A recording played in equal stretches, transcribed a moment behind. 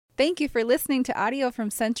Thank you for listening to audio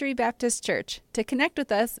from Century Baptist Church. To connect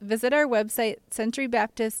with us, visit our website,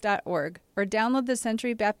 centurybaptist.org, or download the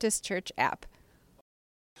Century Baptist Church app.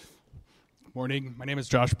 Morning. My name is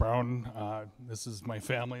Josh Brown. This is my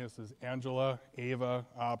family. This is Angela, Ava,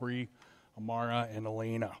 Aubrey, Amara, and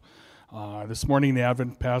Elena. This morning, the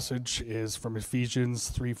Advent passage is from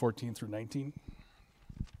Ephesians 3:14 through 19.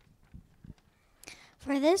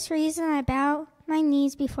 For this reason I bow my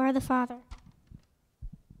knees before the Father,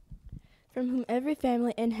 from whom every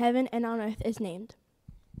family in heaven and on earth is named,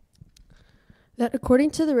 that according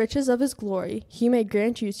to the riches of his glory, he may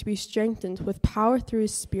grant you to be strengthened with power through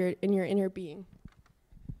his Spirit in your inner being,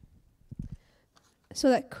 so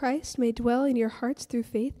that Christ may dwell in your hearts through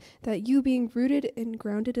faith, that you, being rooted and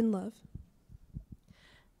grounded in love,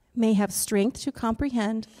 may have strength to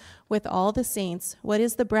comprehend with all the saints what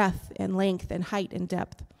is the breadth and length and height and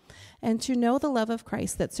depth, and to know the love of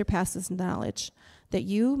Christ that surpasses knowledge, that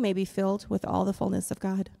you may be filled with all the fullness of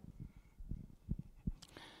God.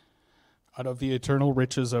 Out of the eternal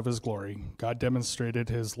riches of his glory, God demonstrated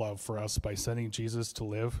his love for us by sending Jesus to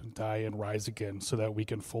live, die, and rise again so that we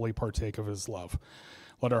can fully partake of his love.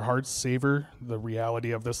 Let our hearts savor the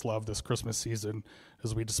reality of this love this Christmas season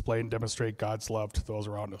as we display and demonstrate God's love to those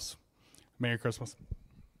around us. Merry Christmas.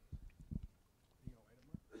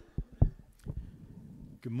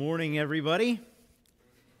 Good morning, everybody.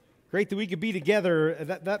 Great that we could be together.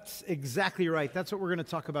 That's exactly right. That's what we're going to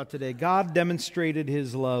talk about today. God demonstrated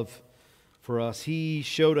his love for us. He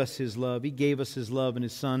showed us his love. He gave us his love in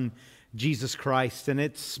his Son, Jesus Christ. And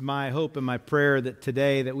it's my hope and my prayer that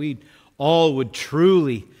today that we all would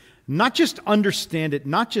truly not just understand it,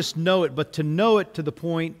 not just know it, but to know it to the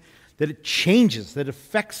point that it changes, that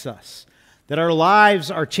affects us, that our lives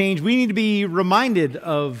are changed. We need to be reminded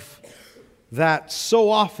of that so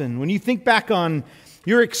often. When you think back on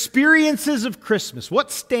your experiences of Christmas,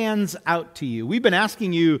 what stands out to you? We've been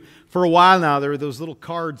asking you for a while now. There are those little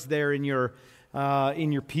cards there in your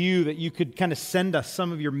pew that you could kind of send us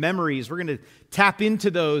some of your memories. We're going to tap into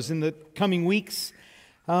those in the coming weeks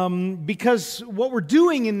because what we're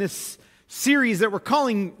doing in this series that we're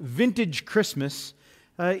calling Vintage Christmas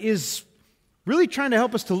is really trying to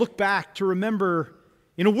help us to look back, to remember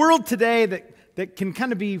in a world today that can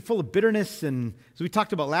kind of be full of bitterness and, as we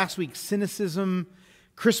talked about last week, cynicism.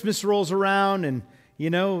 Christmas rolls around and,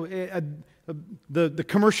 the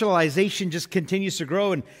commercialization just continues to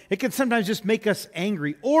grow, and it can sometimes just make us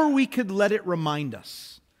angry, or we could let it remind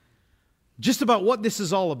us just about what this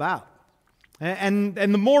is all about. And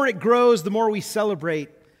the more it grows, the more we celebrate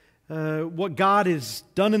what God has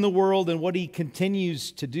done in the world and what he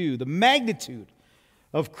continues to do. The magnitude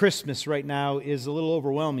of Christmas right now is a little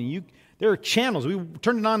overwhelming. There are channels. We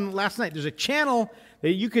turned it on last night. There's a channel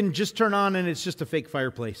that you can just turn on and it's just a fake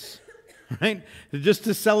fireplace, right? Just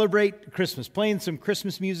to celebrate Christmas, playing some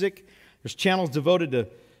Christmas music. There's channels devoted to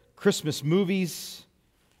Christmas movies.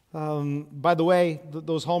 By the way,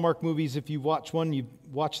 those Hallmark movies, if you watch one, you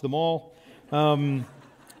watch them all.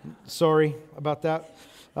 Sorry about that.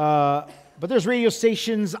 But there's radio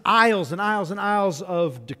stations, aisles and aisles and aisles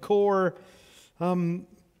of decor. But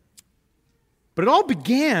it all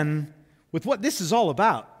began with what this is all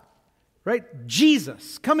about. Right?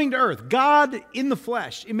 Jesus coming to earth, God in the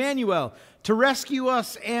flesh, Emmanuel, to rescue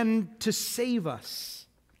us and to save us.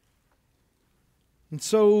 And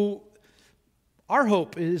so our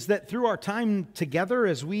hope is that through our time together,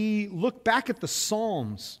 as we look back at the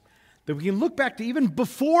Psalms, that we can look back to even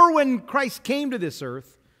before when Christ came to this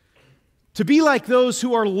earth, to be like those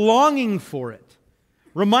who are longing for it,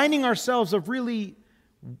 reminding ourselves of really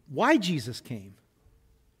why Jesus came.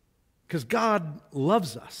 Because God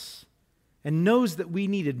loves us and knew that we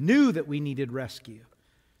needed rescue.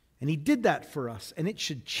 And he did that for us, and it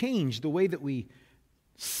should change the way that we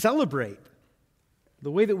celebrate, the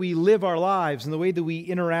way that we live our lives, and the way that we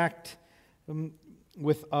interact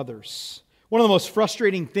with others. One of the most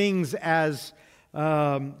frustrating things as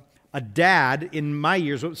a dad in my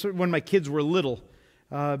years, when my kids were little,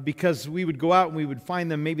 because we would go out and we would find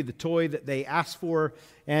them maybe the toy that they asked for,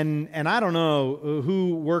 and I don't know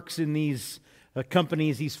who works in these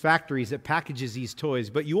companies, these factories that packages these toys,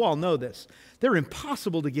 but you all know this. They're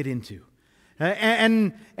impossible to get into.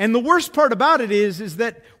 And the worst part about it is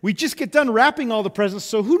that we just get done wrapping all the presents,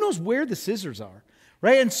 so who knows where the scissors are,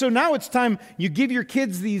 right? And so now it's time you give your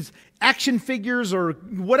kids these action figures or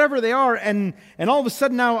whatever they are, and all of a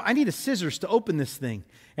sudden now I need a scissors to open this thing,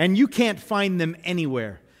 and you can't find them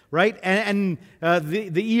anywhere. right? And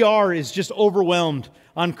the ER is just overwhelmed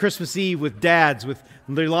on Christmas Eve with dads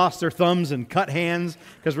they lost their thumbs and cut hands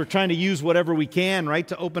because we're trying to use whatever we can, right,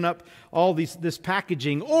 to open up all this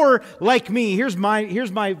packaging. Or like me, here's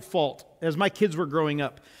my fault as my kids were growing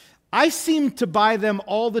up. I seemed to buy them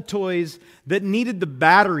all the toys that needed the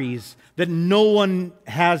batteries that no one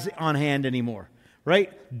has on hand anymore,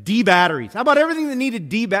 right? D batteries. How about everything that needed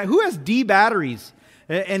D batteries? Who has D batteries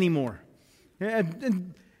anymore?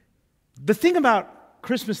 And the thing about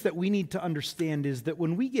Christmas that we need to understand is that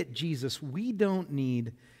when we get Jesus, we don't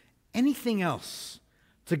need anything else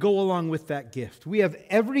to go along with that gift. We have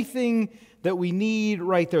everything that we need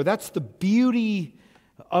right there. That's the beauty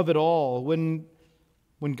of it all. When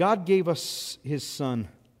God gave us His Son,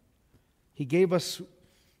 He gave us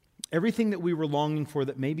everything that we were longing for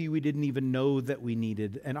that maybe we didn't even know that we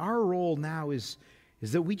needed. And our role now is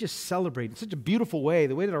that we just celebrate in such a beautiful way,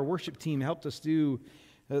 the way that our worship team helped us do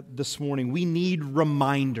this morning. We need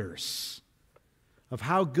reminders of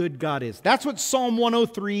how good God is. That's what Psalm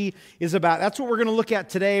 103 is about. That's what we're going to look at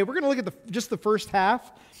today. We're going to look at just the first half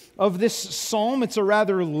of this psalm. It's a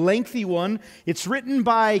rather lengthy one. It's written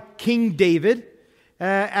by King David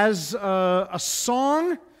as a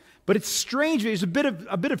song, but it's strange. There's a bit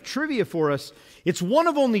of trivia for us. It's one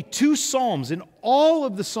of only 2 psalms in all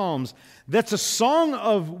of the psalms that's a song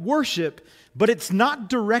of worship, but it's not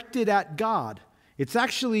directed at God. It's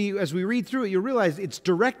actually, as we read through it, you'll realize it's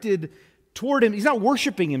directed toward Him. He's not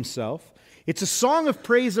worshiping Himself. It's a song of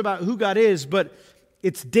praise about who God is, but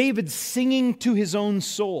it's David singing to his own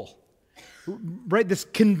soul, right? This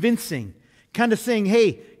convincing kind of saying,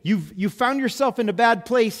 hey, you've found yourself in a bad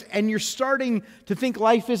place and you're starting to think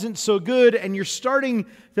life isn't so good, and you're starting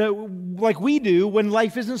to, like we do, when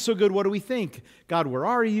life isn't so good, what do we think? God, where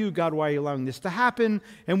are you? God, why are you allowing this to happen?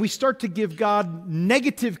 And we start to give God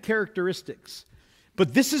negative characteristics.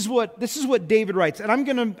 But this is what David writes. And I'm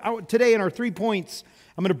going to, today in our 3 points,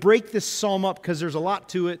 I'm going to break this psalm up because there's a lot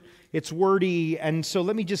to it. It's wordy. And so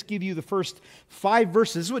let me just give you the first 5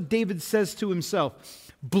 verses. This is what David says to himself.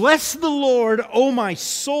 Bless the Lord, O my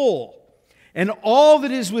soul, and all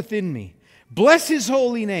that is within me. Bless His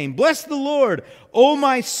holy name. Bless the Lord, O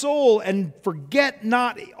my soul, and forget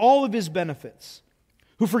not all of His benefits.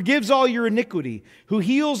 Who forgives all your iniquity, who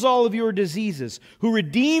heals all of your diseases, who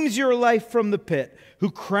redeems your life from the pit,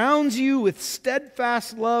 who crowns you with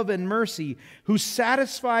steadfast love and mercy, who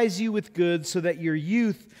satisfies you with good so that your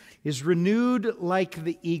youth is renewed like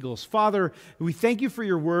the eagles. Father, we thank You for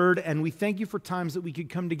Your word, and we thank You for times that we could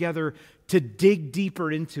come together to dig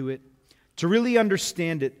deeper into it, to really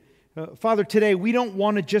understand it. Father, today we don't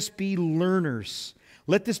want to just be learners.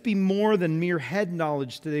 Let this be more than mere head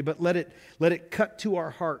knowledge today, but let it cut to our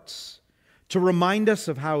hearts to remind us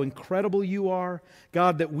of how incredible You are,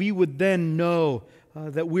 God, that we would then know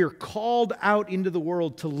that we're called out into the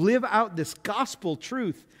world to live out this gospel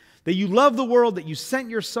truth, that You love the world, that You sent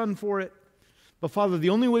Your Son for it. But Father, the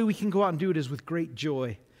only way we can go out and do it is with great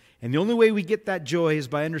joy. And the only way we get that joy is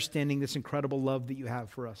by understanding this incredible love that You have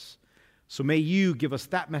for us. So may You give us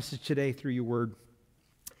that message today through Your word.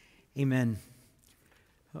 Amen.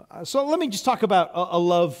 So let me just talk about a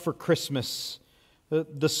love for Christmas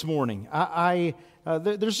this morning.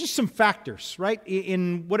 There's just some factors, right,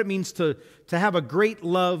 in what it means to have a great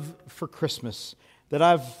love for Christmas that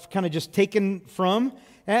I've kind of just taken from.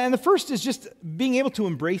 And the first is just being able to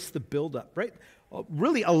embrace the buildup, right?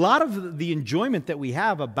 Really, a lot of the enjoyment that we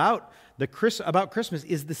have about Christmas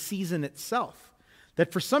is the season itself.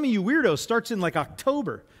 That for some of you weirdos starts in like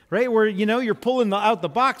October, right? Where, you're pulling out the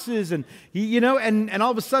boxes and, and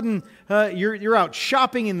all of a sudden you're out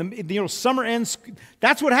shopping in the summer ends.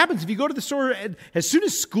 That's what happens if you go to the store. As soon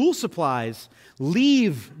as school supplies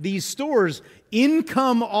leave these stores, in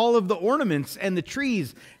come all of the ornaments and the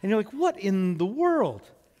trees. And you're like, what in the world?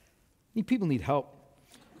 People need help.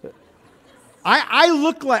 I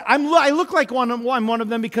look like I'm one of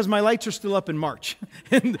them because my lights are still up in March.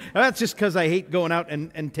 And that's just because I hate going out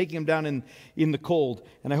and taking them down in the cold.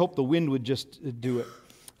 And I hope the wind would just do it.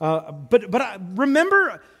 But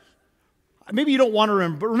remember, maybe you don't want to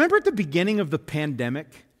remember, but remember at the beginning of the pandemic,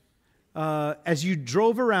 as you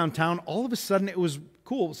drove around town, all of a sudden it was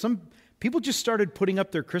cool. Some people just started putting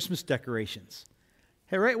up their Christmas decorations.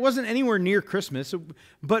 Hey, right? It wasn't anywhere near Christmas,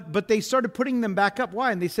 but they started putting them back up.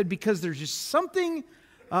 Why? And they said because there's just something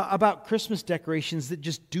about Christmas decorations that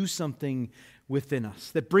just do something within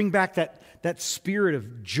us, that bring back that spirit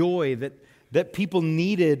of joy that people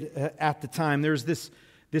needed at the time. There's this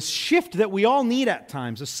shift that we all need at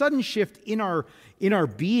times, a sudden shift in our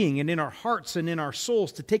being and in our hearts and in our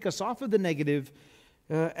souls to take us off of the negative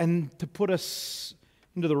and to put us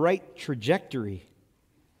into the right trajectory.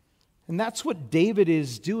 And that's what David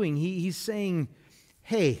is doing. He's saying,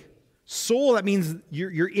 hey, soul, that means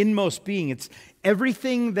your inmost being. It's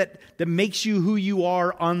everything that makes you who you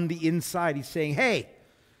are on the inside. He's saying, hey,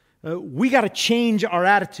 we got to change our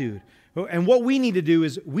attitude. And what we need to do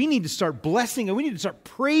is we need to start blessing and we need to start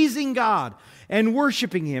praising God and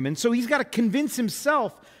worshiping Him. And so he's got to convince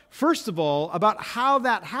himself, first of all, about how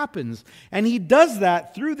that happens. And he does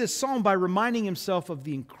that through this psalm by reminding himself of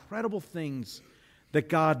the incredible things that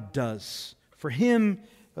God does for him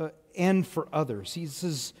and for others. He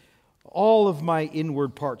says, all of my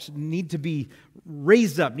inward parts need to be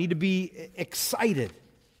raised up, need to be excited.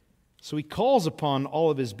 So he calls upon all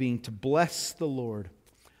of his being to bless the Lord.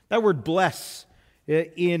 That word bless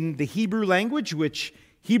in the Hebrew language, which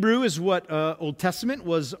Hebrew is what Old Testament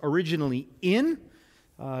was originally in.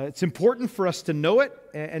 It's important for us to know it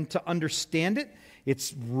and to understand it.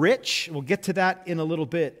 It's rich. We'll get to that in a little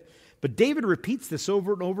bit. But David repeats this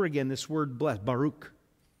over and over again, this word bless, Baruch.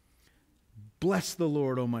 Bless the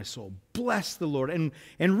Lord, O my soul. Bless the Lord. And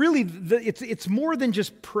really, it's more than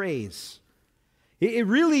just praise. It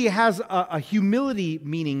really has a humility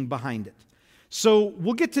meaning behind it. So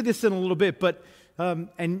we'll get to this in a little bit, but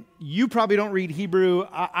and you probably don't read Hebrew.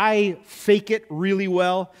 I fake it really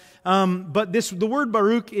well. But the word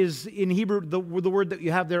Baruch is in Hebrew the word that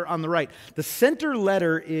you have there on the right. The center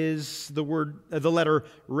letter is the letter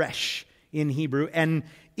Resh in Hebrew, and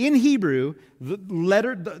in Hebrew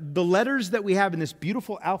the letters that we have in this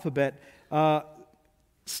beautiful alphabet,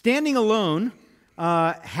 standing alone,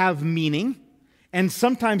 have meaning, and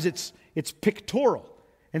sometimes it's pictorial.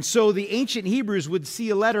 And so the ancient Hebrews would see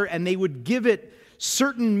a letter and they would give it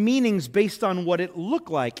certain meanings based on what it looked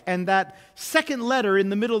like. And that second letter in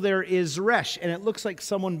the middle there is Resh, and it looks like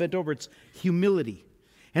someone bent over. It's humility.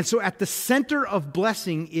 And so at the center of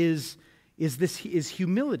blessing is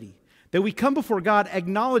humility. That we come before God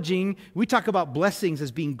acknowledging, we talk about blessings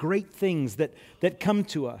as being great things that come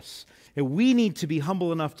to us. And we need to be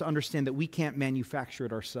humble enough to understand that we can't manufacture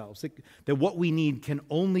it ourselves. That what we need can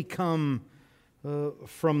only come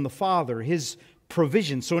from the Father, His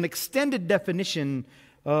provision. So an extended definition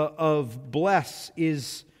of bless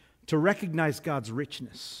is to recognize God's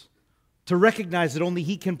richness, to recognize that only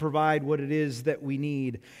He can provide what it is that we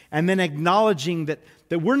need, and then acknowledging that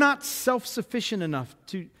we're not self-sufficient enough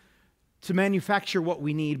to manufacture what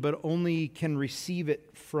we need, but only can receive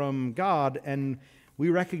it from God, and we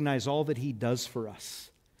recognize all that He does for us.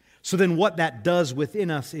 So then what that does within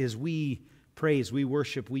us is we praise, we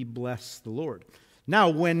worship, we bless the Lord. Now,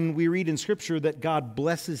 when we read in Scripture that God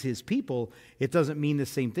blesses His people, it doesn't mean the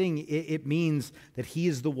same thing. It means that He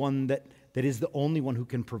is the one that is the only one who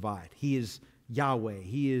can provide. He is Yahweh.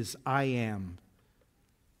 He is I Am.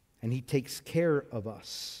 And He takes care of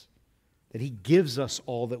us. That He gives us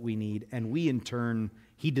all that we need, and we in turn,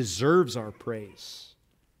 He deserves our praise.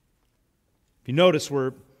 If you notice,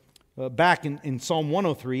 we're back in Psalm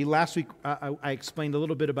 103. Last week, I explained a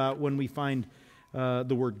little bit about when we find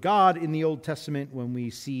the word God in the Old Testament, when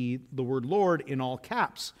we see the word Lord in all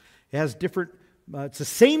caps. It has different, it's the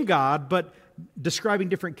same God, but describing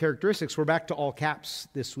different characteristics. We're back to all caps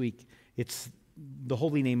this week. It's the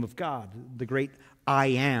holy name of God, the great I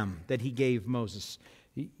Am that He gave Moses,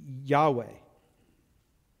 Yahweh.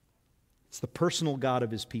 It's the personal God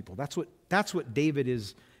of His people. That's what David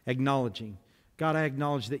is acknowledging. God, I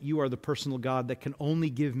acknowledge that You are the personal God that can only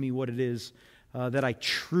give me what it is that I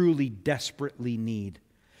truly, desperately need.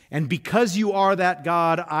 And because You are that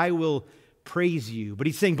God, I will praise You. But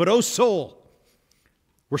he's saying, but oh soul,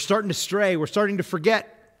 we're starting to stray. We're starting to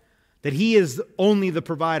forget that He is only the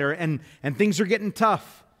provider. And things are getting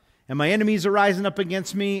tough. And my enemies are rising up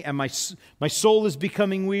against me. And my soul is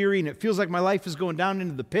becoming weary. And it feels like my life is going down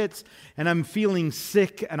into the pits. And I'm feeling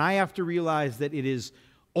sick. And I have to realize that it is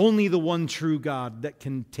only the one true God that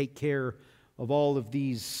can take care of all of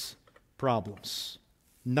these problems.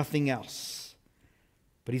 Nothing else.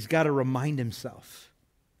 But he's got to remind himself,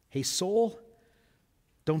 hey soul,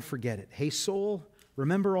 don't forget it. Hey soul,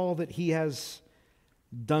 remember all that He has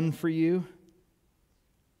done for you.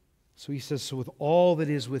 So he says, so with all that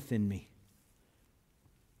is within me.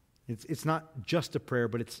 It's not just a prayer,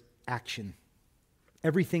 but it's action.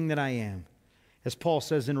 Everything that I am. As Paul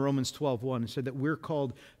says in Romans 12:1, he said that we're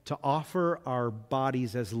called to offer our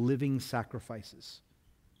bodies as living sacrifices.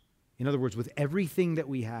 In other words, with everything that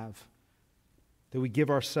we have, that we give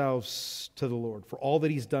ourselves to the Lord for all that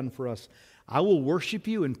He's done for us. I will worship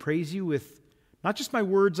You and praise You with not just my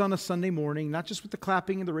words on a Sunday morning, not just with the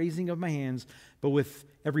clapping and the raising of my hands, but with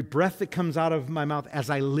every breath that comes out of my mouth as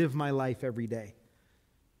I live my life every day.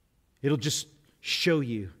 It'll just show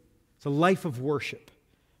you. It's a life of worship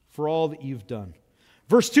for all that You've done.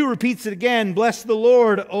 Verse 2 repeats it again. Bless the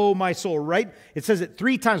Lord, O my soul, right? It says it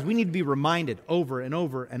 3 times. We need to be reminded over and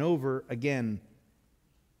over and over again.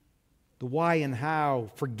 The why and how.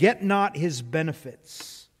 Forget not his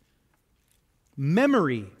benefits.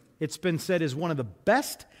 Memory, it's been said, is one of the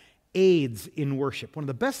best aids in worship, one of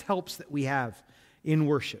the best helps that we have in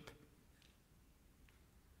worship.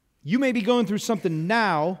 You may be going through something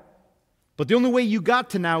now, but the only way you got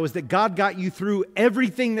to now is that God got you through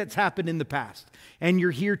everything that's happened in the past, and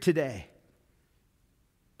you're here today.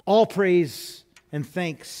 All praise and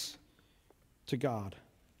thanks to God.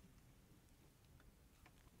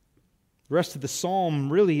 The rest of the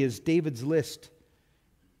psalm really is David's list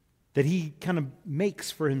that he kind of makes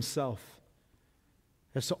for himself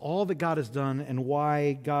as to all that God has done and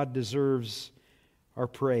why God deserves our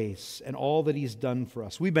praise and all that he's done for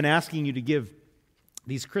us. We've been asking you to give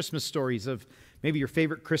these Christmas stories of maybe your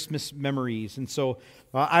favorite Christmas memories. And so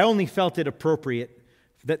I only felt it appropriate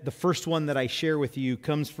that the first one that I share with you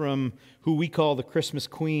comes from who we call the Christmas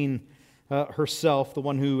Queen herself, the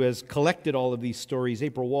one who has collected all of these stories,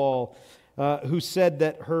 April Wall, who said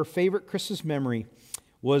that her favorite Christmas memory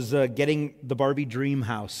was getting the Barbie Dream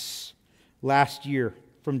House last year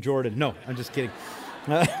from Jordan. No, I'm just kidding.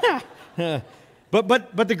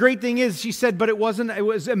 But the great thing is, she said, it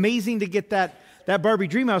was amazing to get that Barbie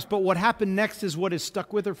Dream House, but what happened next is what has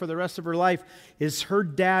stuck with her for the rest of her life, is her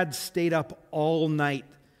dad stayed up all night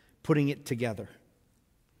putting it together.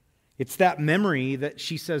 It's that memory that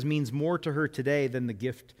she says means more to her today than the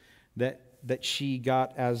gift that she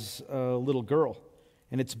got as a little girl.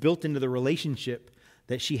 And it's built into the relationship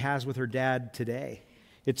that she has with her dad today.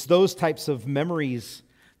 It's those types of memories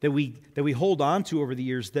that we hold on to over the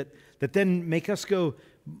years that then make us go,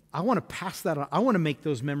 I want to pass that on. I want to make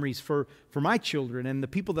those memories for my children and the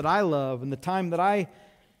people that I love and the time that I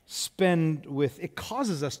spend with. It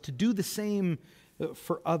causes us to do the same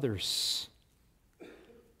for others.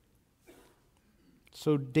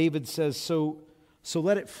 So David says, so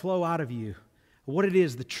let it flow out of you. What it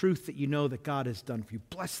is, the truth that you know that God has done for you.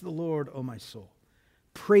 Bless the Lord, O my soul.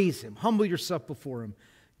 Praise him. Humble yourself before him.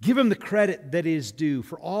 Give him the credit that is due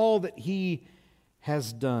for all that he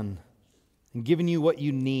has done and given you what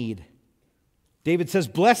you need. David says,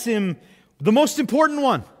 bless him. The most important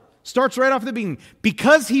one starts right off the beginning.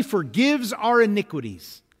 Because he forgives our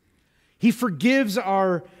iniquities. He forgives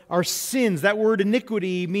our sins. That word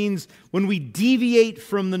iniquity means when we deviate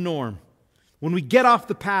from the norm. When we get off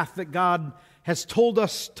the path that God has told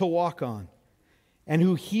us to walk on. And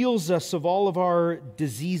who heals us of all of our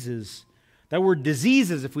diseases. That word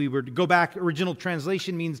diseases, if we were to go back, original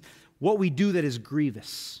translation means what we do that is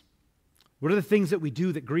grievous. What are the things that we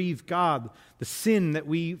do that grieve God? The sin that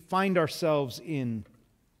we find ourselves in.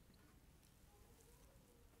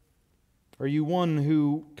 Are you one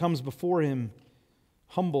who comes before him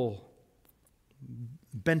humble,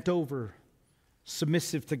 bent over,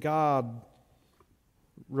 submissive to God,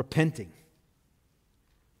 repenting?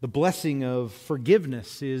 The blessing of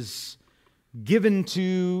forgiveness is given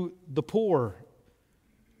to the poor,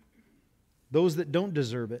 those that don't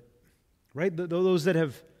deserve it, right? Those that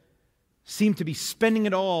have seemed to be spending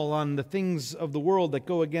it all on the things of the world that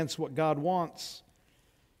go against what God wants.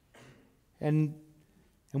 And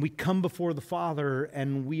we come before the Father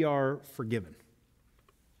and we are forgiven.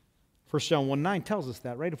 1 John 1:9 tells us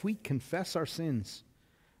that, right? If we confess our sins,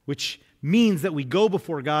 which means that we go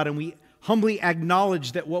before God and we humbly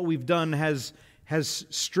acknowledge that what we've done has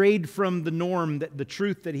strayed from the norm, that the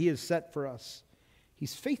truth that he has set for us.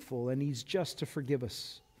 He's faithful and he's just to forgive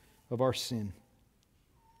us of our sin.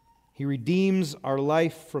 He redeems our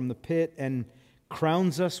life from the pit and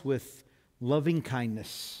crowns us with loving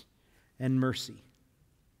kindness and mercy.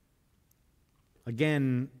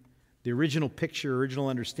 Again, the original picture, original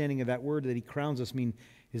understanding of that word that he crowns us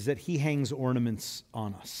is that he hangs ornaments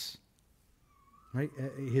on us. Right?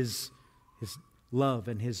 His love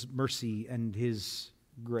and his mercy and his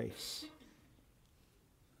grace.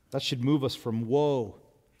 That should move us from woe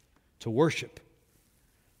to worship.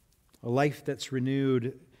 A life that's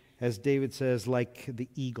renewed, as David says, like the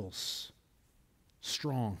eagles.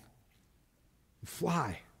 Strong.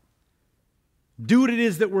 Fly. Do what it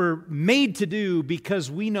is that we're made to do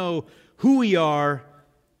because we know who we are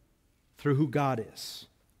through who God is.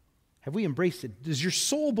 Have we embraced it? Does your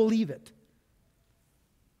soul believe it?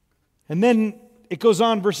 And then it goes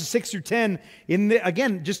on, verses 6 through 10,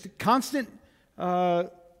 again, just constant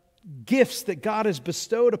gifts that God has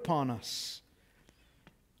bestowed upon us.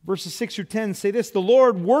 Verses 6 through 10 say this: the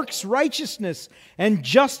Lord works righteousness and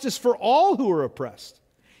justice for all who are oppressed.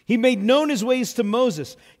 He made known his ways to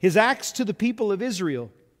Moses, his acts to the people of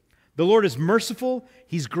Israel. The Lord is merciful,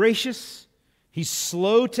 he's gracious, He's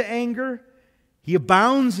slow to anger. He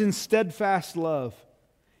abounds in steadfast love.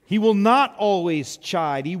 He will not always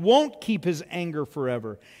chide. He won't keep his anger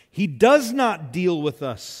forever. He does not deal with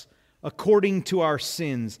us according to our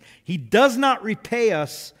sins. He does not repay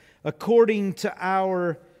us according to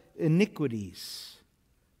our iniquities.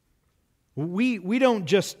 We don't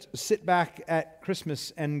just sit back at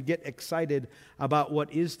Christmas and get excited about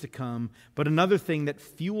what is to come, but another thing that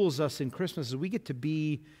fuels us in Christmas is we get to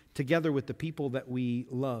be together with the people that we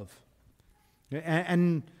love.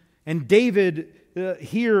 And David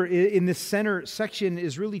here in this center section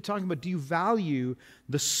is really talking about, do you value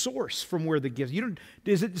the source from where the gift?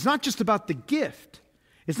 It's not just about the gift.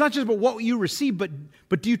 It's not just about what you receive,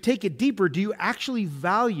 but do you take it deeper? Do you actually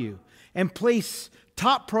value and place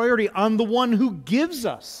top priority on the one who gives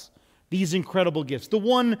us these incredible gifts, the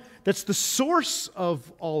one that's the source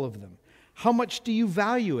of all of them? How much do you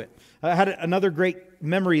value it? I had another great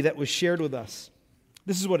memory that was shared with us.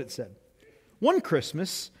 This is what it said. One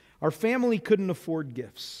Christmas, our family couldn't afford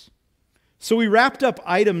gifts. So we wrapped up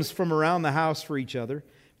items from around the house for each other,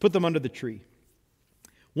 put them under the tree.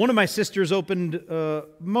 One of my sisters opened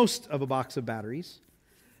most of a box of batteries.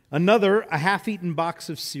 Another, a half-eaten box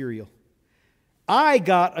of cereal. I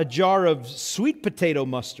got a jar of sweet potato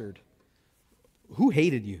mustard. Who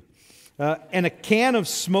hated you? And a can of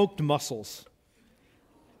smoked mussels.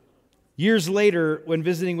 Years later, when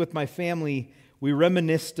visiting with my family, we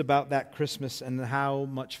reminisced about that Christmas and how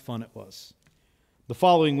much fun it was. The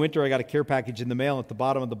following winter, I got a care package in the mail. At the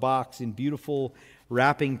bottom of the box, in beautiful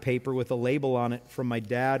wrapping paper with a label on it from my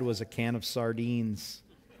dad, was a can of sardines.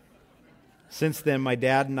 Since then, my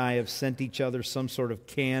dad and I have sent each other some sort of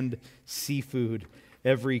canned seafood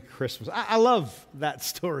every Christmas. I love that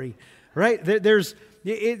story, right?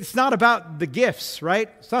 It's not about the gifts, right?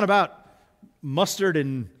 It's not about mustard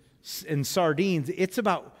and sardines. It's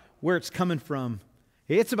about where it's coming from.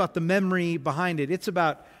 It's about the memory behind it. It's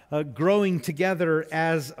about growing together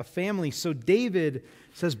as a family. So David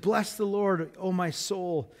says, "Bless the Lord, O my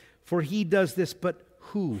soul, for he does this." But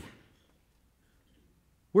who?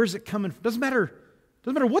 Where's it coming from? Doesn't matter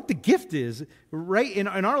what the gift is, right? In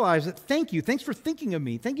our lives, thank you. Thanks for thinking of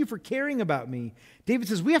me. Thank you for caring about me. David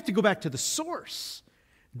says we have to go back to the source.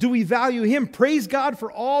 Do we value him? Praise God for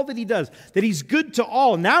all that he does, that he's good to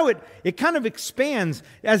all. Now it kind of expands.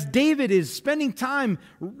 As David is spending time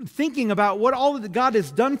thinking about what all that God has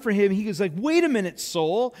done for him, he is like, wait a minute,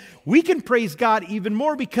 soul. We can praise God even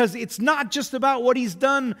more because it's not just about what he's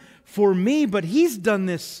done for me, but he's done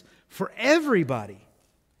this for everybody.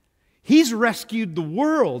 He's rescued the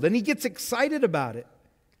world, and he gets excited about it.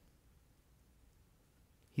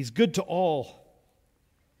 He's good to all.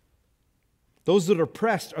 Those that are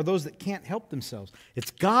oppressed are those that can't help themselves. It's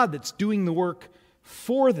God that's doing the work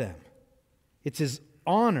for them. It's his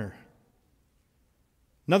honor.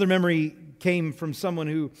 Another memory came from someone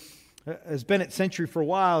who has been at Century for a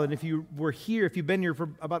while, and if you've been here for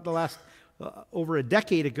about the last over a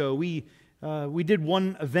decade ago, we did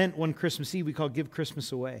one event one Christmas Eve we called Give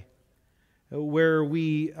Christmas Away, where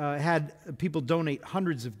we had people donate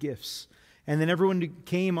hundreds of gifts. And then everyone who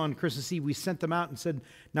came on Christmas Eve, we sent them out and said,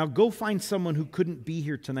 now go find someone who couldn't be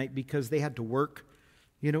here tonight because they had to work.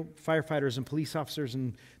 You know, firefighters and police officers,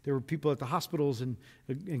 and there were people at the hospitals and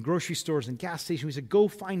grocery stores and gas stations. We said, go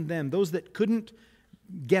find them, those that couldn't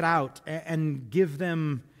get out, and give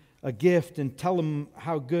them a gift and tell them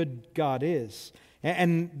how good God is.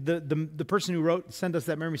 And the person who sent us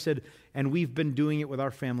that memory said, and we've been doing it with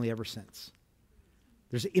our family ever since.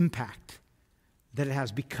 There's impact that it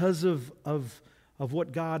has because of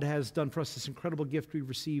what God has done for us, this incredible gift we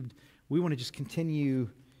received. We want to just continue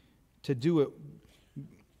to do it.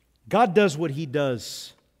 God does what he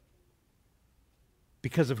does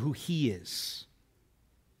because of who he is.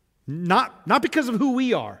 Not because of who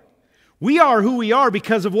we are. We are who we are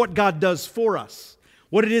because of what God does for us,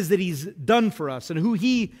 what it is that he's done for us, and who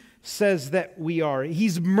he says that we are.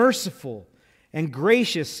 He's merciful and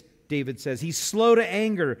gracious, David says. He's slow to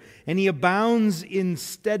anger, and he abounds in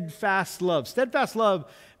steadfast love. Steadfast love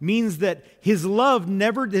means that his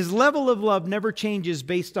level of love never changes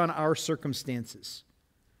based on our circumstances.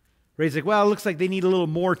 Right? He's like, well, it looks like they need a little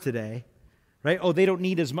more today. Right? Oh, they don't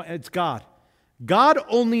need as much. It's God. God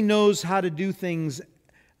only knows how to do things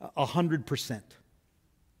 100%.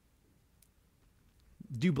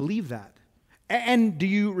 Do you believe that? And do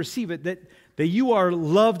you receive it, that you are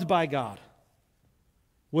loved by God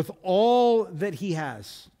with all that he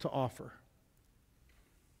has to offer?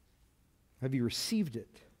 Have you received it?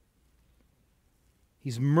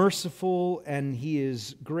 He's merciful and he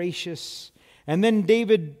is gracious. And then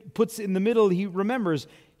David puts in the middle, he remembers,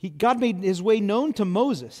 God made his way known to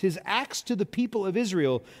Moses, his acts to the people of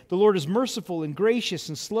Israel. The Lord is merciful and gracious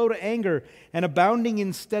and slow to anger and abounding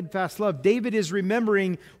in steadfast love. David is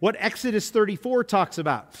remembering what Exodus 34 talks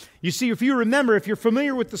about. You see, if you're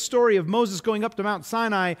familiar with the story of Moses going up to Mount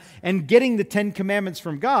Sinai and getting the 10 Commandments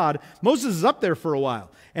from God, Moses is up there for a while.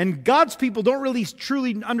 And God's people don't really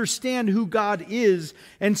truly understand who God is,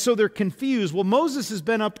 and so they're confused. Well, Moses has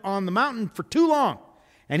been up on the mountain for too long.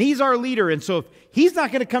 And he's our leader, and so if he's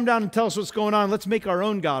not going to come down and tell us what's going on, let's make our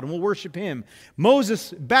own God, and we'll worship him.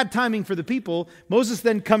 Moses, bad timing for the people, Moses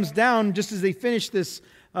then comes down just as they finish this,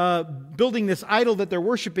 building this idol that they're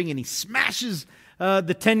worshiping, and he smashes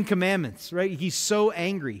the 10 Commandments, right? He's so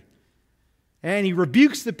angry. And he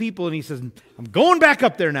rebukes the people, and he says, I'm going back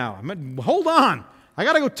up there now. Hold on. I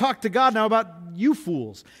got to go talk to God now about you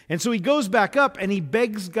fools. And so he goes back up and he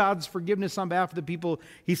begs God's forgiveness on behalf of the people.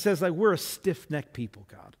 He says, we're a stiff-necked people,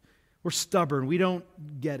 God. We're stubborn. We don't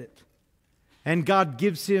get it. And God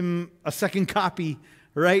gives him a second copy,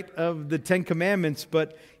 right, of the 10 Commandments.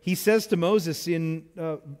 But he says to Moses in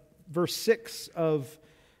verse 6 of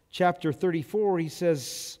chapter 34, he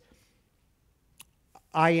says,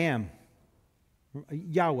 I am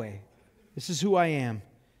Yahweh. This is who I am.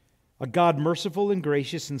 A God merciful and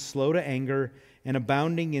gracious and slow to anger and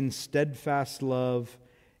abounding in steadfast love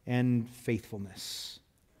and faithfulness.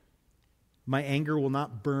 My anger will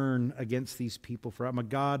not burn against these people, for I'm a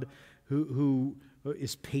God who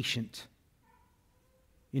is patient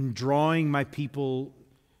in drawing my people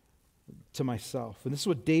to myself. And this is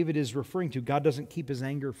what David is referring to. God doesn't keep his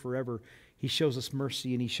anger forever. He shows us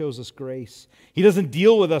mercy and he shows us grace. He doesn't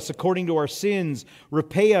deal with us according to our sins,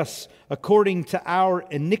 repay us according to our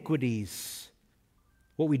iniquities,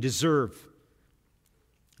 what we deserve.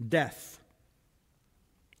 Death,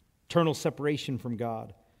 eternal separation from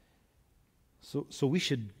God. So we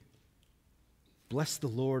should bless the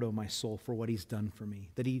Lord, O my soul, for what he's done for me,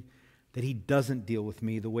 that he doesn't deal with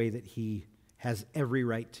me the way that he has every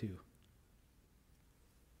right to.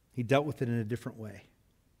 He dealt with it in a different way.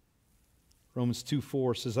 Romans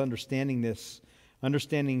 2:4 says, understanding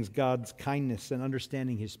God's kindness and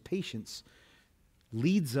understanding his patience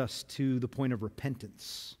leads us to the point of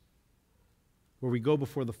repentance, where we go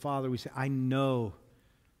before the Father, we say, I know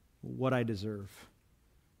what I deserve.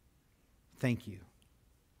 Thank you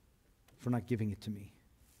for not giving it to me.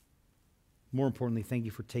 More importantly, thank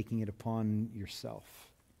you for taking it upon yourself,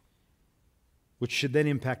 which should then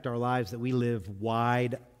impact our lives, that we live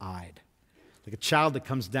wide-eyed. Like a child that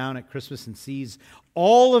comes down at Christmas and sees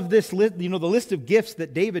all of this, the list of gifts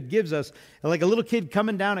that David gives us, and like a little kid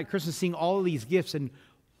coming down at Christmas seeing all of these gifts, and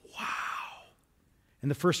wow.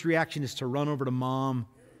 And the first reaction is to run over to mom,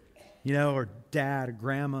 or dad, or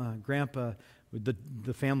grandma, grandpa, with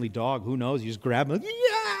the family dog. Who knows? You just grab them.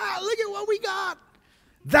 Yeah, look at what we got.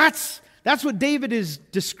 That's what David is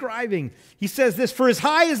describing. He says this, for as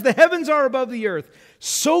high as the heavens are above the earth,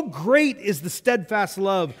 so great is the steadfast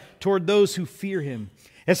love toward those who fear him.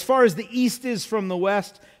 As far as the east is from the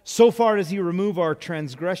west, so far does he remove our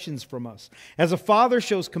transgressions from us. As a father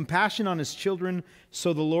shows compassion on his children,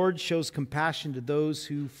 so the Lord shows compassion to those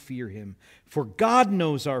who fear him. For God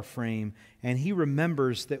knows our frame, and he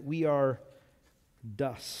remembers that we are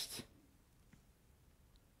dust.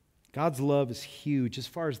 God's love is huge as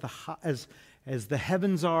far as the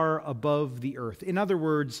heavens are above the earth. In other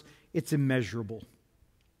words, it's immeasurable.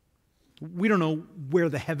 We don't know where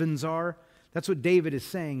the heavens are. That's what David is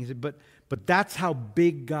saying. He said, but that's how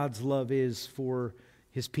big God's love is for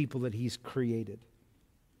his people that he's created.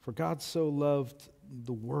 For God so loved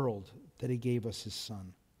the world that he gave us his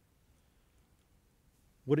Son.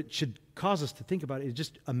 What it should cause us to think about is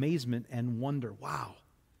just amazement and wonder.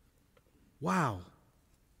 Wow.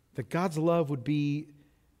 That God's love would be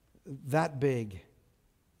that big.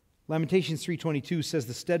 Lamentations 3:22 says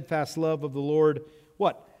the steadfast love of the Lord,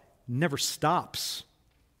 what? Never stops.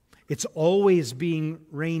 It's always being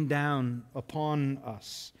rained down upon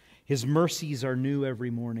us. His mercies are new every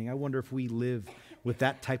morning. I wonder if we live with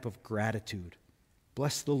that type of gratitude.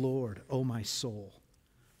 Bless the Lord, O my soul,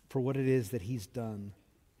 for what it is that he's done.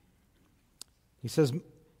 He says,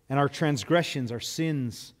 and our transgressions, our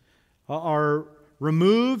sins, are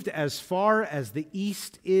removed as far as the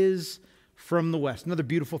east is from the west. Another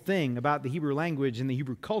beautiful thing about the Hebrew language and the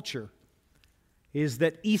Hebrew culture is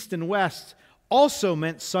that east and west also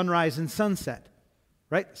meant sunrise and sunset,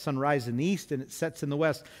 right? Sunrise in the east and it sets in the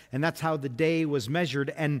west, and that's how the day was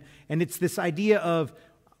measured. And it's this idea of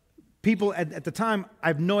people at the time, I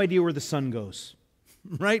have no idea where the sun goes,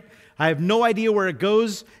 right? I have no idea where it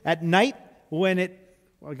goes at night when it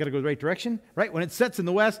Well, I got to go the right direction, right? When it sets in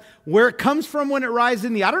the west, where it comes from when it rises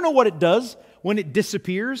in the, I don't know what it does when it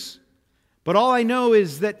disappears, but all I know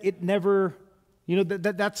is that it never,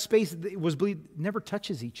 that space that was believed never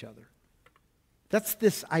touches each other. That's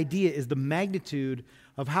this idea, is the magnitude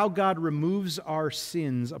of how God removes our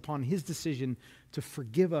sins upon His decision to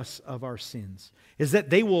forgive us of our sins. Is that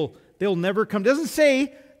they'll never come. It doesn't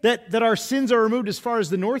say that our sins are removed as far as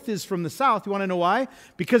the north is from the south. You want to know why?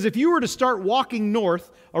 Because if you were to start walking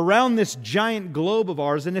north around this giant globe of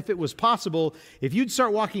ours, and if it was possible, if you'd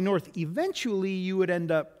start walking north, eventually you would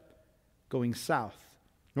end up going south.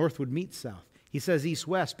 North would meet south. He says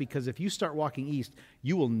east-west because if you start walking east,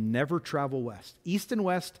 you will never travel west. East and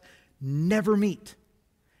west never meet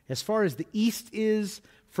as far as the east is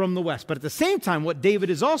from the west. But at the same time, what David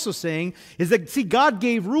is also saying is that, see, God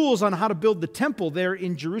gave rules on how to build the temple there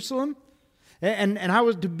in Jerusalem and how it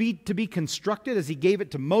was to be constructed as He gave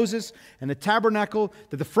it to Moses and the tabernacle,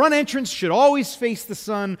 that the front entrance should always face the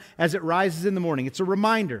sun as it rises in the morning. It's a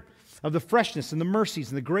reminder of the freshness and the mercies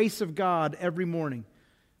and the grace of God every morning.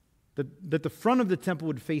 That the front of the temple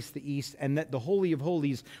would face the east, and that the Holy of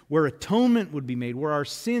Holies, where atonement would be made, where our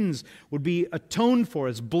sins would be atoned for,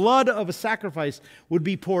 as blood of a sacrifice would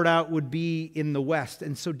be poured out, would be in the west.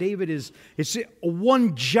 And so it's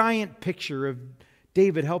one giant picture of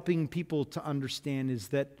David helping people to understand is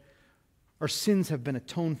that our sins have been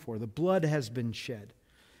atoned for. The blood has been shed.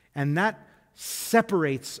 And that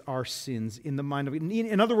separates our sins in the mind of God.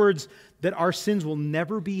 In other words, that our sins will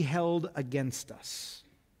never be held against us,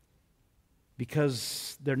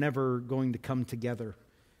 because they're never going to come together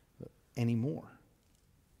anymore.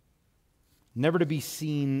 Never to be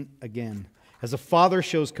seen again. As a father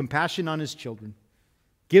shows compassion on his children,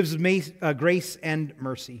 gives grace and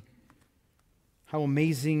mercy. How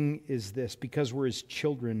amazing is this? Because we're His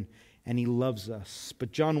children and He loves us.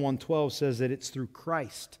 But John 1:12 says that it's through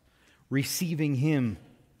Christ, receiving Him,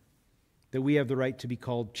 that we have the right to be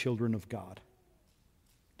called children of God.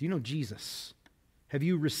 Do you know Jesus? Have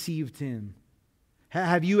you received Him?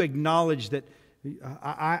 Have you acknowledged that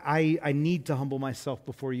I need to humble myself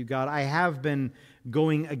before you, God? I have been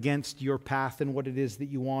going against your path and what it is that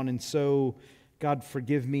you want. And so, God,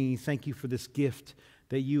 forgive me. Thank you for this gift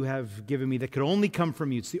that you have given me that could only come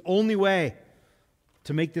from you. It's the only way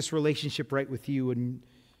to make this relationship right with you. And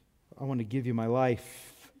I want to give you my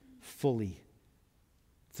life fully.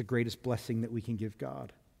 It's the greatest blessing that we can give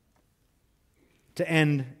God. To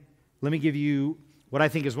end, let me give you what I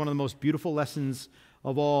think is one of the most beautiful lessons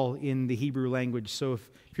of all in the Hebrew language. So if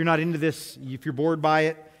you're not into this, if you're bored by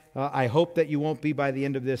it, I hope that you won't be by the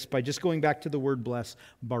end of this, by just going back to the word bless,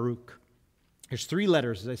 Baruch. There's 3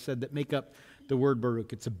 letters, as I said, that make up the word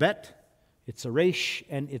Baruch. It's a bet, it's a resh,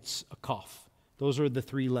 and it's a kaf. Those are the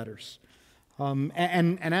 3 letters.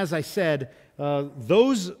 And as I said,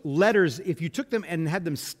 those letters, if you took them and had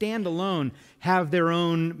them stand alone, have their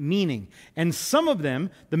own meaning. And some of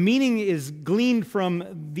them, the meaning is gleaned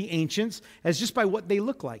from the ancients as just by what they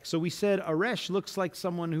look like. So we said a resh looks like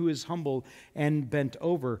someone who is humble and bent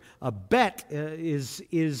over. A bet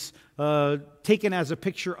is taken as a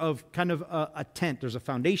picture of kind of a tent. There's a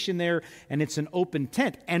foundation there, and it's an open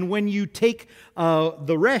tent. And when you take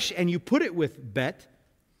the resh and you put it with bet,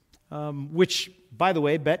 which, by the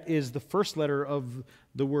way, bet is the first letter of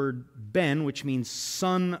the word ben, which means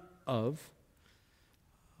son of.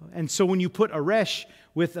 And so when you put a resh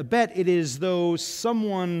with a bet, it is though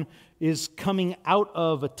someone is coming out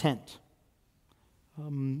of a tent.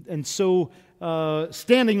 And so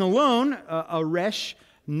standing alone, a resh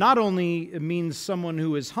not only means someone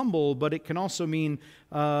who is humble, but it can also mean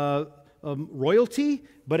royalty,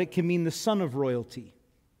 but it can mean the son of royalty.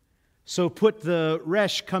 So put the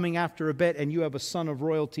resh coming after a bet, and you have a son of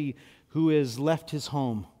royalty who has left his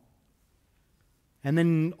home. And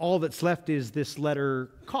then all that's left is this letter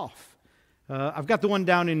kaf. I've got the one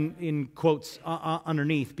down in quotes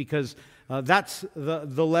underneath because that's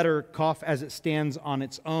the letter kaf as it stands on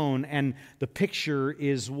its own, and the picture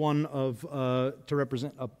is one of to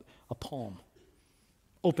represent a palm,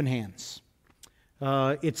 open hands.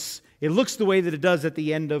 It looks the way that it does at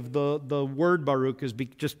the end of the word Baruch is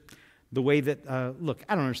just the way that, look,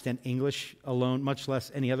 I don't understand English alone, much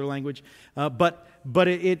less any other language, but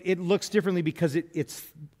it looks differently because it's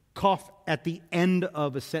kaf at the end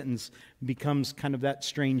of a sentence becomes kind of that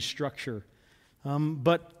strange structure.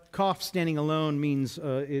 But kaf standing alone means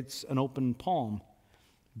it's an open palm,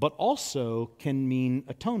 but also can mean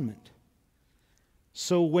atonement.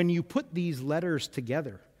 So when you put these letters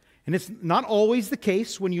together, and it's not always the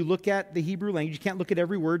case when you look at the Hebrew language, you can't look at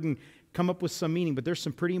every word and come up with some meaning, but there's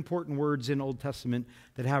some pretty important words in Old Testament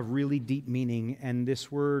that have really deep meaning, and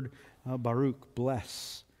this word Baruch,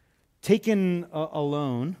 bless. Taken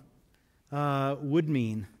alone would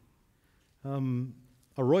mean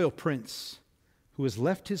a royal prince who has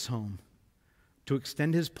left his home to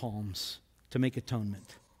extend his palms to make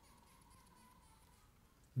atonement.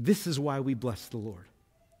 This is why we bless the Lord.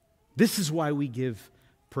 This is why we give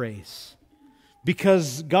praise.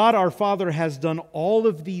 Because God our Father has done all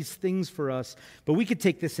of these things for us, but we could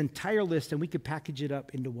take this entire list and we could package it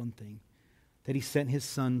up into one thing, that He sent His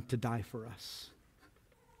Son to die for us,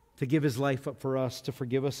 to give His life up for us, to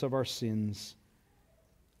forgive us of our sins.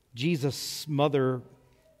 Jesus' mother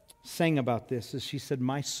sang about this as she said,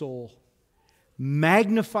 "My soul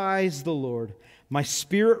magnifies the Lord. My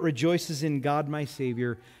spirit rejoices in God my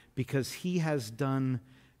Savior, because He has done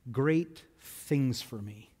great things for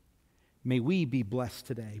me." May we be blessed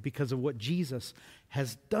today because of what Jesus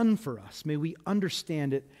has done for us. May we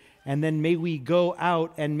understand it, and then may we go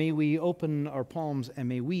out and may we open our palms and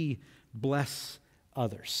may we bless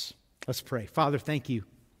others. Let's pray. Father, thank you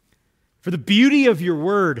for the beauty of your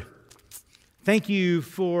word. Thank you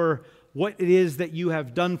for what it is that you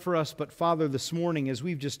have done for us. But Father, this morning, as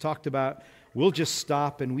we've just talked about, we'll just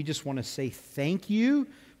stop and we just want to say thank you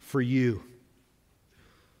for you.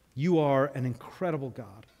 You are an incredible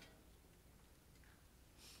God.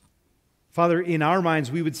 Father, in our minds,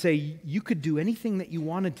 we would say you could do anything that you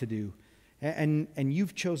wanted to do, and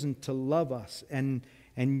you've chosen to love us, and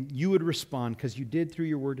you would respond because you did through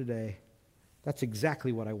your word today. That's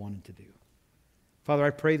exactly what I wanted to do. Father,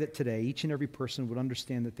 I pray that today each and every person would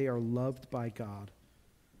understand that they are loved by God,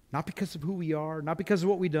 not because of who we are, not because of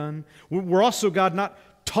what we've done. We're also, God, not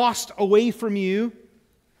tossed away from you,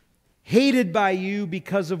 hated by you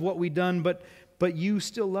because of what we've done, but you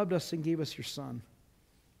still loved us and gave us your Son.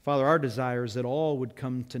 Father, our desire is that all would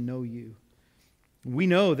come to know you. We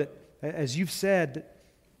know that, as you've said,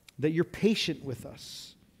 that you're patient with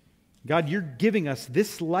us. God, you're giving us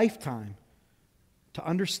this lifetime to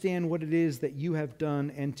understand what it is that you have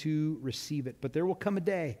done and to receive it. But there will come a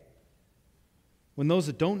day when those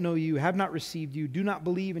that don't know you, have not received you, do not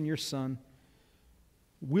believe in your Son,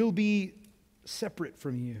 will be separate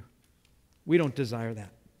from you. We don't desire that.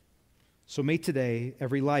 So may today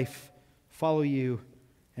every life follow you,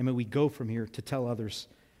 and may we go from here to tell others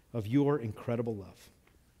of your incredible love.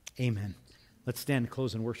 Amen. Let's stand and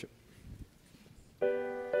close in worship.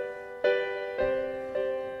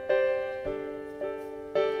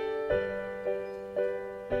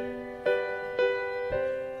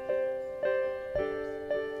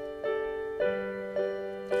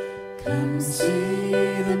 Come see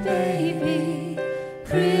the baby,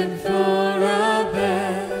 crib for a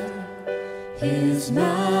bed. His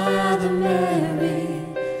mother Mary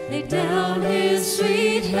laid down his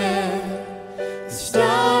sweet head. The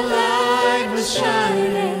starlight was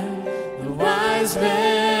shining, the wise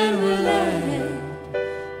men were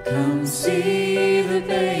led. Come see the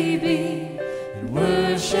baby and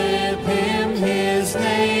worship him. His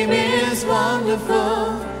name is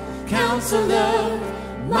Wonderful Counselor,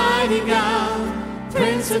 Mighty God,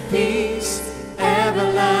 Prince of Peace,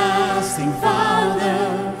 Everlasting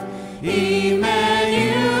Father,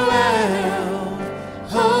 Emmanuel,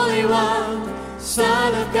 Holy One,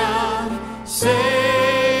 Son of God,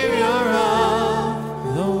 Savior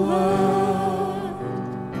of the world.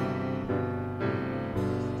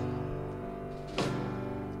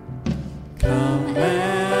 Come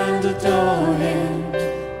and adore him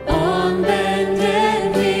on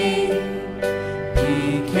bended knee.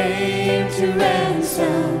 He came to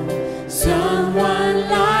ransom someone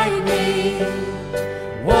like me.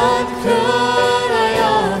 What could I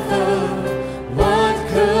offer? What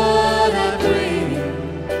could I bring?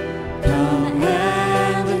 Come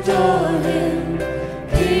and adore him,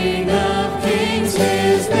 King of Kings.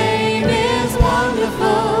 His name is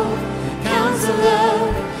Wonderful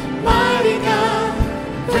Counselor, Mighty God,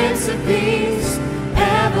 Prince of Peace,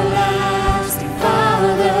 Everlasting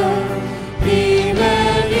Father, Emmanuel,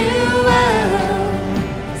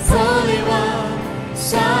 Holy One,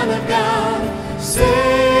 Son of God,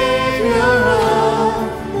 Savior of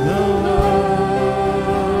the world.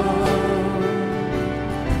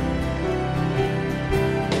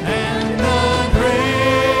 And the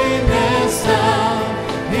greatness of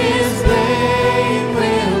his name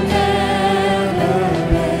will never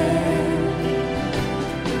end.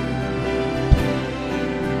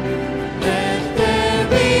 Let there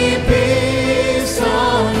be peace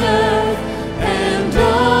on earth and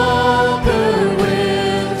all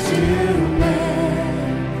goodwill to men.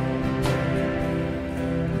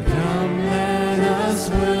 Come, let us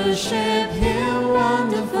worship him,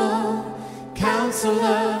 Wonderful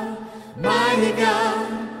Counselor, Mighty God,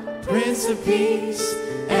 Prince Prince of Peace,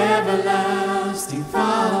 everlasting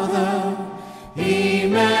Father,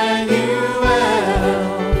 Emmanuel,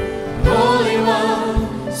 Holy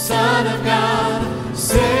One, Son of God,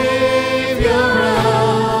 Savior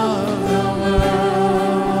of the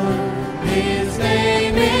world. His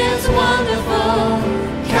name is Wonderful,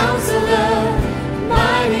 Counselor,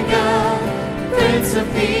 Mighty God, Prince of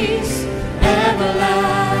Peace,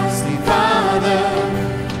 everlasting Father,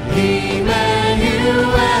 Emmanuel,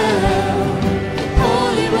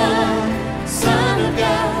 Holy One, Son of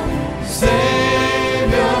God,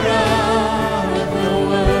 Savior of the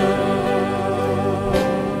world.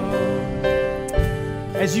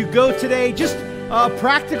 As you go today, just a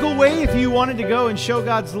practical way if you wanted to go and show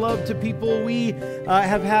God's love to people. We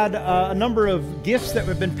have had a number of gifts that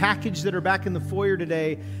have been packaged that are back in the foyer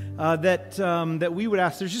today that we would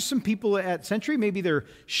ask. There's just some people at Century, maybe they're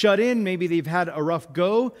shut in, maybe they've had a rough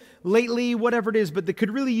go lately, whatever it is, but they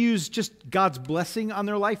could really use just God's blessing on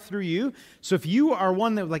their life through you. So if you are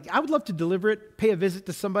one that I would love to deliver it, pay a visit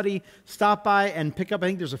to somebody, stop by and pick up. I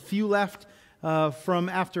think there's a few left from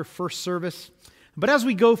after first service. But as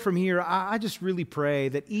we go from here, I just really pray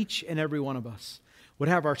that each and every one of us would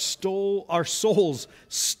have our souls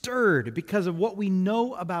stirred because of what we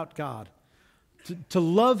know about God. To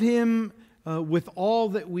love Him with all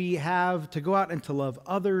that we have, to go out and to love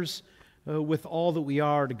others with all that we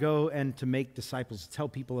are, to go and to make disciples, to tell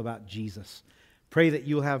people about Jesus. Pray that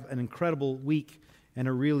you'll have an incredible week and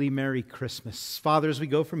a really Merry Christmas. Father, as we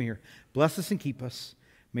go from here, bless us and keep us.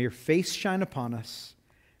 May your face shine upon us.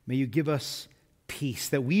 May you give us peace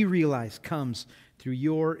that we realize comes through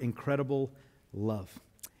your incredible love.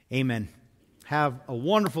 Amen. Have a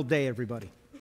wonderful day, everybody.